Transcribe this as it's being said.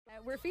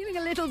We're feeling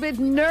a little bit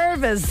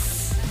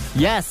nervous.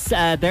 Yes,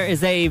 there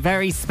is a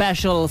very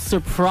special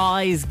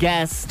surprise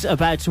guest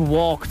about to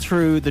walk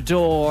through the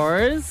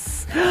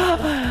doors. Oh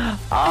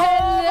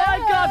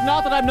my God,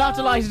 not that I'm not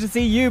delighted to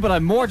see you, but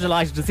I'm more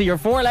delighted to see your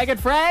four-legged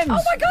friend. Oh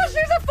my gosh,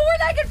 there's a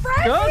four-legged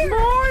friend. Good here.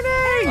 morning.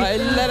 I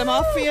let him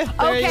off for you.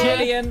 There you go.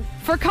 Gillian.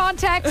 For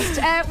context,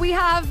 we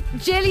have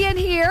Gillian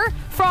here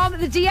from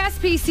the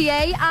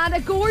DSPCA and a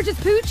gorgeous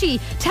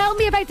poochie. Tell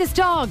me about this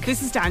dog.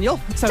 This is Daniel.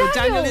 So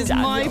Daniel Daniel is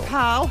my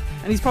pal,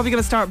 and he's probably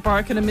going to start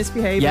barking and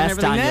misbehaving Yes, and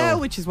everything Daniel. now,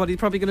 which is what he's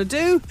probably going to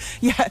do.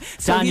 Yeah.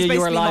 So Daniel, he's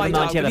you are basically live my on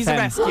dog, 98 but he's a FM.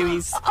 rescue.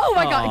 He's Oh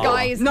my God,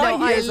 guys,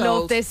 9 I years love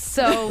old. this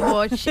so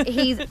much.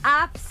 He's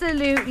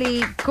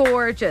absolutely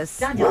gorgeous.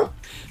 Daniel.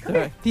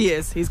 He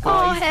is. He's good.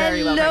 Oh, He's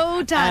very well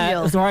hello,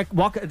 Daniel.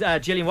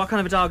 Gillian, what kind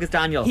of a dog is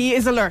Daniel? He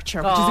is a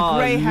lurcher, which is Oh, a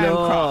greyhound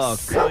look.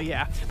 cross. So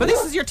yeah, but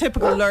this is your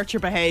typical lurcher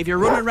behaviour: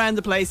 running around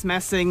the place,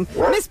 messing,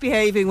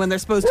 misbehaving when they're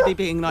supposed to be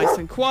being nice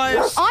and quiet.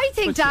 I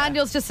think But yeah.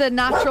 Daniel's just a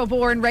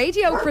natural-born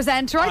radio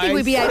presenter. I think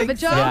we'd be out of a think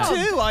job. so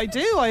too. I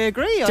do. I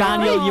agree.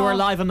 Daniel, you are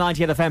live on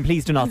 98 FM.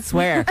 Please do not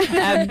swear.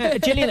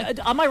 Gillian,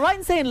 am I right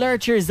in saying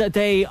lurchers, that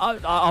they,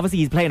 obviously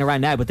he's playing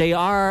around now, but they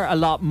are a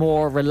lot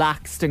more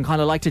relaxed and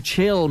kind of like to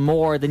chill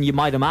more than you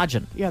might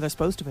imagine? Yeah, they're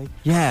supposed to be.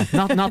 Yeah,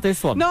 not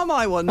this one. Not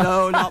my one.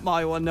 No, not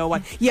my one. No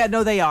one. Yeah,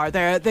 no, they are.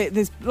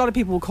 There's a lot of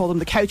people will call them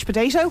the couch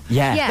potato.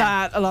 Yeah. Yeah.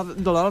 That a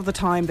lot of the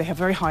time they have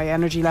very high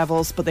energy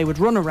levels, but they would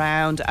run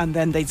around and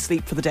then they'd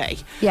sleep for the day.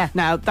 Yeah.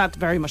 Now that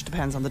very much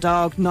depends on the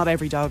dog. Not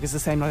every dog is the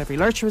same. Not every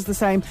lurcher is the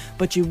same.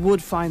 But you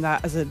would find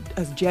that as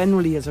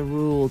generally as a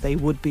rule, they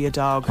would be a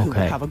dog who would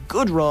Okay. have a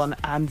good run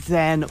and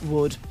then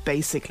would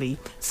basically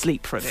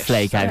sleep for a bit.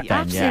 Flake out then,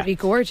 Absolutely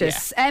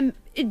gorgeous.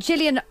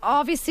 Gillian,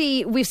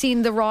 obviously we've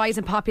seen the rise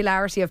in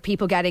popularity of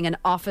people getting an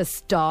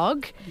office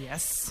dog.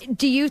 Yes,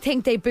 Do you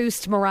think they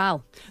boost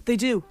morale? they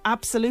do.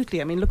 Absolutely.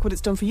 I mean, look what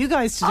it's done for you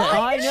guys today.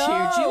 I It know.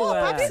 cheered you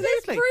up. There's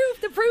Absolutely.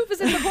 The proof is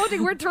in the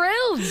pudding. We're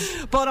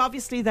thrilled. But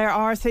obviously there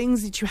are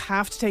things that you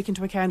have to take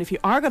into account if you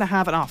are going to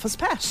have an office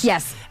pet.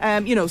 Yes.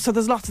 So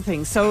there's lots of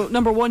things. So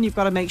number one, you've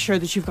got to make sure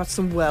that you've got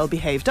some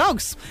well-behaved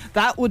dogs.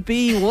 That would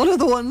be one of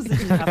the ones that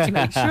you have to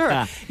make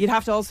sure. You'd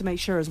have to also make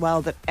sure as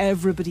well that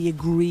everybody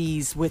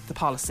agrees with the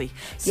policy.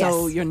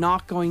 So Yes. you're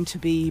not going to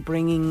be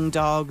bringing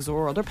dogs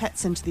or other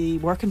pets into the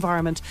work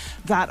environment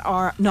that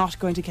are not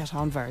going to get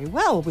on very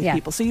well with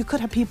people. So you could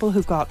have people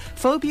who've got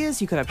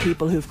phobias, you could have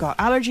people who've got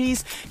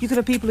allergies, you could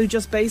have people who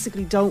just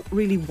basically don't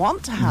really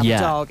want to have a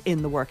dog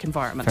in the work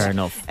environment. Fair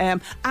enough.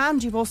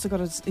 And you've also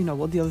got to,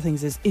 one of the other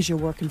things is your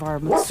work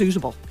environment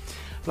suitable?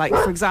 Like,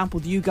 for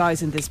example, you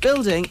guys in this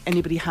building,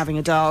 anybody having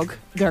a dog,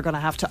 they're going to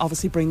have to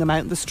obviously bring them out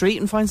in the street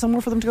and find somewhere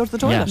for them to go to the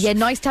toilet. Yeah,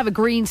 nice to have a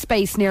green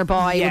space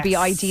nearby would be Yes,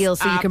 ideal,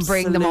 so you can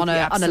bring them on a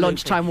absolutely.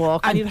 lunchtime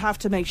walk. And you'd have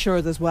to make sure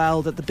as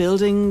well that the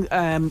building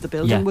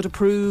would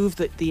approve,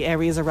 that the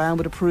areas around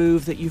would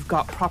approve, that you've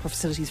got proper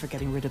facilities for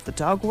getting rid of the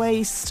dog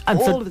waste. And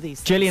all of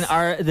these things. Gillian,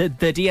 are the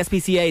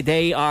DSPCA,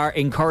 they are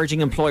encouraging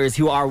employers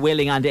who are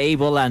willing and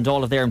able, and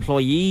all of their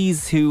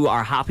employees who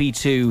are happy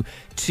to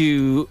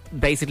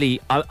basically,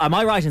 am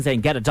I right in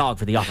saying get a dog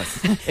for the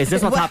office? Is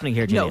this what's happening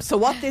here, Gillian? No, so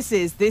what this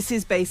is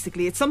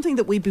basically, it's something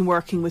that we've been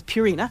working with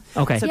Purina.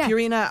 Okay. So Yeah.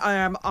 Purina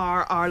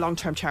are our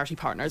long-term charity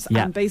partners.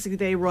 Yeah. And basically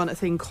they run a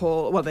thing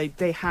called,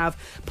 they have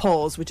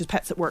PAWS, which is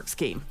Pets at Work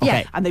scheme.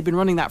 Okay. And they've been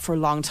running that for a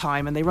long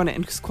time, and they run it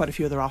in quite a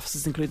few other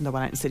offices, including the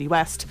one out in City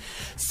West.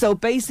 So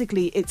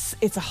basically it's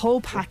a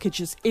whole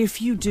package.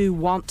 If you do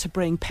want to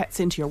bring pets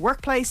into your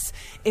workplace,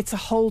 it's a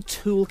whole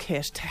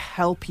toolkit to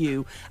help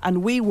you.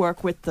 And we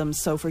work with them.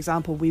 So for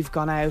example, we've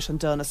gone out and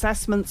done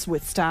assessments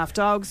with staff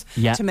dogs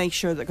to make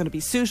sure they're going to be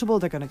suitable,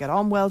 they're going to get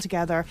on well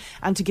together,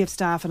 and to give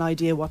staff an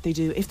idea what they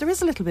do if there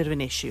is a little bit of an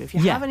issue. If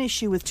you have an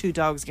issue with two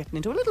dogs getting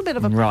into a little bit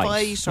of a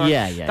fight or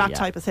that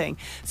type of thing.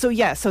 So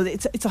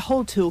it's a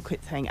whole toolkit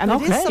thing, and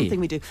it is something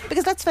we do,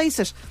 because let's face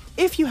it,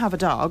 if you have a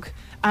dog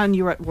and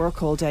you're at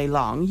work all day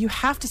long, you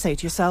have to say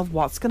to yourself,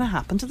 what's going to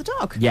happen to the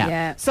dog?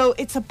 Yeah. So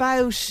it's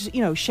about,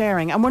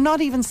 sharing. And we're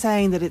not even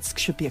saying that it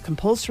should be a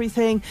compulsory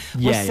thing.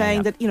 We're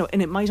saying that,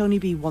 and it might only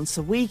be once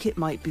a week, it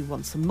might be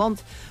once a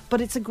month, but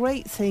it's a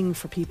great thing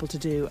for people to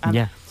do.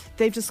 And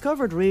they've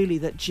discovered really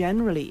that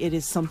generally it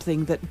is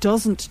something that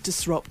doesn't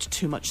disrupt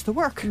too much the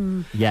work.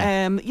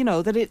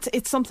 That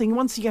it's something,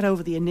 once you get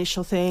over the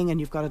initial thing and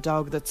you've got a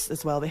dog that's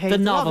as well behaved, the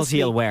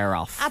novelty will wear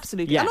off.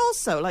 Absolutely. And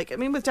also,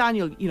 with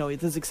Daniel,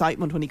 there's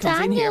excitement when he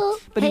comes in here,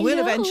 but he will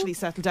eventually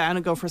settle down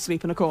and go for a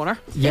sleep in a corner.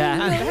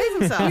 Yeah. And behave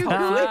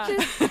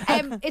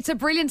himself. It's a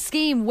brilliant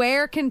scheme.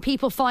 Where can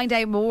people find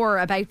out more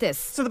about this?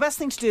 So the best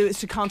thing to do is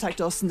to contact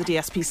us in the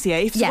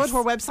DSPCA. If you go to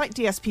our website,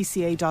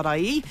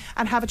 dspca.ie,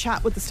 and have a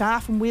chat with the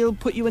staff, and we'll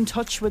put you in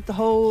touch with the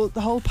whole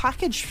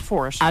package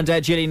for it. And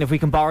Gillian, if we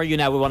can borrow you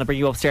now, we want to bring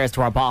you upstairs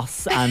to our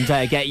boss and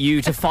get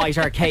you to fight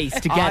our case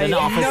to get an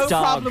office no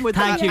dog. problem with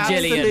Thank that, you,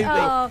 Gillian.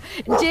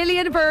 absolutely.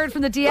 Gillian Bird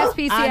from the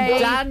DSPCA. And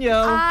Daniel.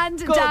 And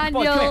Good boy, come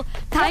here.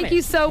 thank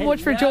you so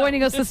much for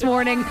joining us this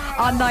morning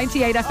on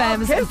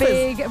 98FM's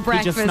Big Breakfast.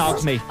 He just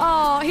snogged me.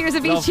 Oh, here's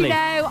Avicii Lovely.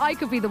 now. I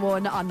could be the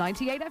one on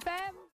 98FM.